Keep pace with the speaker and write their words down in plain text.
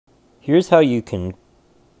Here's how you can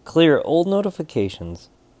clear old notifications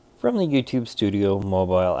from the YouTube Studio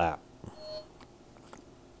mobile app.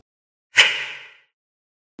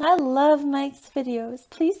 I love Mike's videos.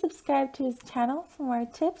 Please subscribe to his channel for more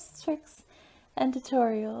tips, tricks, and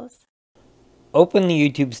tutorials. Open the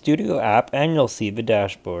YouTube Studio app and you'll see the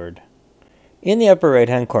dashboard. In the upper right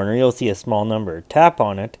hand corner you'll see a small number. Tap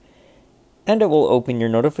on it and it will open your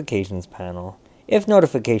notifications panel. If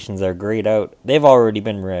notifications are grayed out, they've already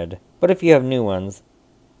been read, but if you have new ones,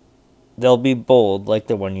 they'll be bold like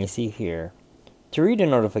the one you see here. To read a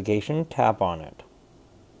notification, tap on it.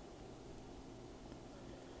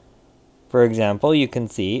 For example, you can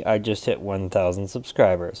see I just hit 1,000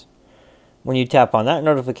 subscribers. When you tap on that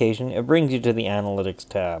notification, it brings you to the Analytics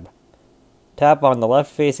tab. Tap on the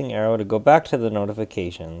left-facing arrow to go back to the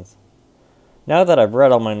notifications. Now that I've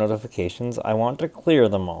read all my notifications, I want to clear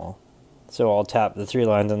them all. So I'll tap the 3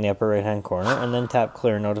 lines in the upper right-hand corner and then tap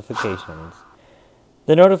Clear Notifications.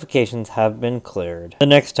 The notifications have been cleared. The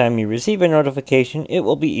next time you receive a notification, it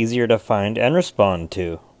will be easier to find and respond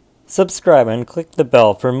to. Subscribe and click the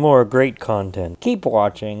bell for more great content. Keep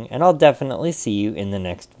watching, and I'll definitely see you in the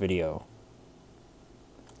next video.